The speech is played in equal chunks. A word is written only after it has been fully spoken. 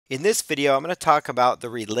In this video, I'm going to talk about the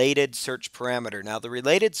related search parameter. Now, the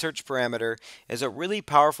related search parameter is a really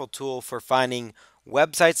powerful tool for finding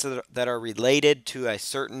websites that are related to a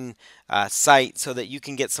certain site so that you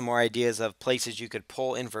can get some more ideas of places you could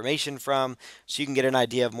pull information from, so you can get an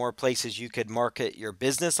idea of more places you could market your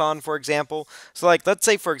business on, for example. So like, let's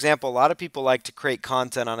say, for example, a lot of people like to create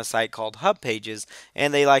content on a site called Hub Pages,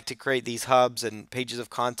 and they like to create these hubs and pages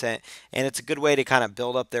of content, and it's a good way to kind of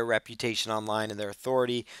build up their reputation online and their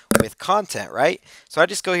authority with content, right? So I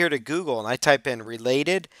just go here to Google and I type in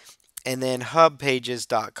related and then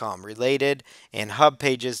hubpages.com, related and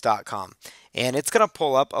hubpages.com. And it's going to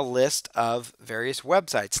pull up a list of various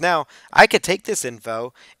websites. Now, I could take this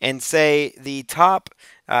info and say the top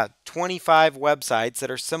 25 websites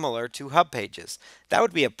that are similar to Hub Pages. That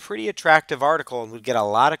would be a pretty attractive article and would get a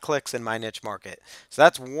lot of clicks in my niche market. So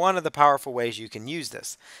that's one of the powerful ways you can use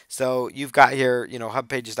this. So you've got here,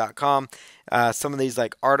 hubpages.com. Some of these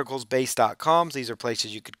like articlesbase.coms, these are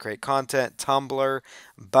places you could create content. Tumblr,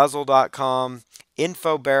 Buzzle.com,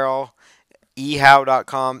 InfoBarrel,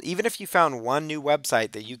 ehow.com. Even if you found one new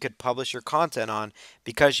website that you could publish your content on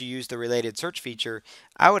because you use the related search feature,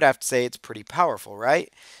 I would have to say it's pretty powerful,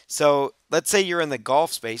 right? So let's say you're in the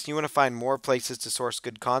golf space and you want to find more places to source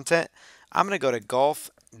good content. I'm going to go to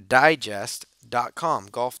golfdigest.com,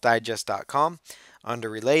 golfdigest.com under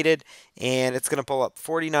related, and it's going to pull up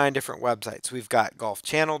 49 different websites. We've got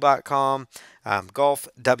golfchannel.com, golf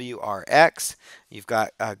WRX, you've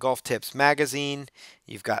got Golf Tips Magazine,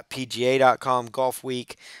 you've got PGA.com, Golf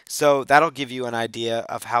Week. So that'll give you an idea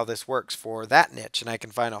of how this works for that niche, and I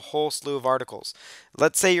can find a whole slew of articles.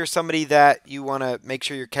 Let's say you're somebody that you want to make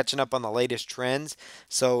sure you're catching up on the latest trends.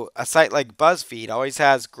 So a site like BuzzFeed always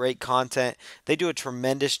has great content. They do a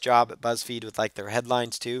tremendous job at BuzzFeed with like their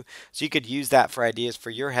headlines too. So you could use that for ideas for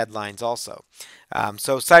your headlines also.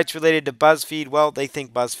 So sites related to BuzzFeed, well, they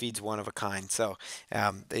think BuzzFeed's one of a kind. So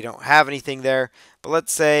they don't have anything there. But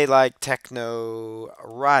let's say like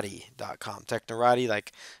technorati.com, Technorati,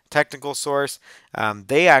 like technical source,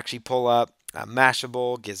 they actually pull up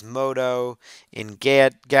Mashable, Gizmodo,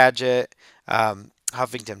 Engadget,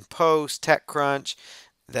 Huffington Post, TechCrunch,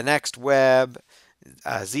 The Next Web,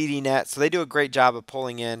 ZDNet. So they do a great job of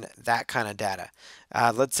pulling in that kind of data.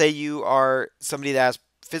 Let's say you are somebody that has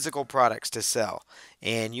physical products to sell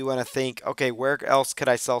and you want to think, okay, where else could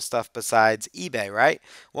I sell stuff besides eBay, right?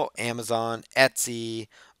 Well, Amazon, Etsy,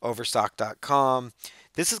 overstock.com.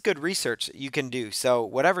 This is good research that you can do. So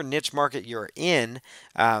whatever niche market you're in,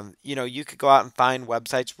 you could go out and find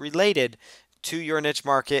websites related to your niche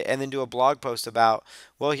market and then do a blog post about,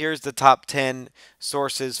 well, here's the top 10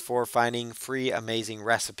 sources for finding free amazing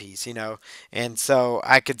recipes, And so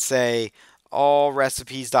I could say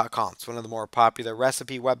allrecipes.com. It's one of the more popular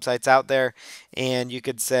recipe websites out there. And you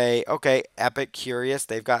could say, okay, Epic Curious,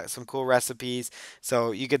 they've got some cool recipes.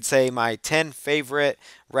 So you could say my 10 favorite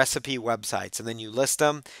recipe websites, and then you list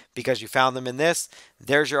them because you found them in this.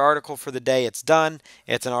 There's your article for the day. It's done.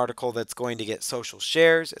 It's an article that's going to get social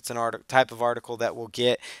shares. It's an type of article that will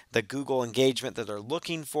get the Google engagement that they're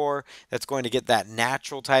looking for. That's going to get that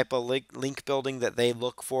natural type of link building that they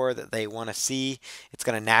look for, that they want to see. It's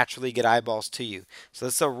going to naturally get eyeballs to you. So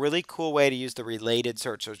this is a really cool way to use the related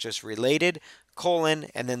search. So it's just related, colon,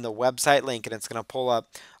 and then the website link, and it's going to pull up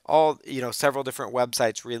all, several different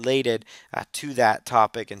websites related to that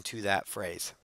topic and to that phrase.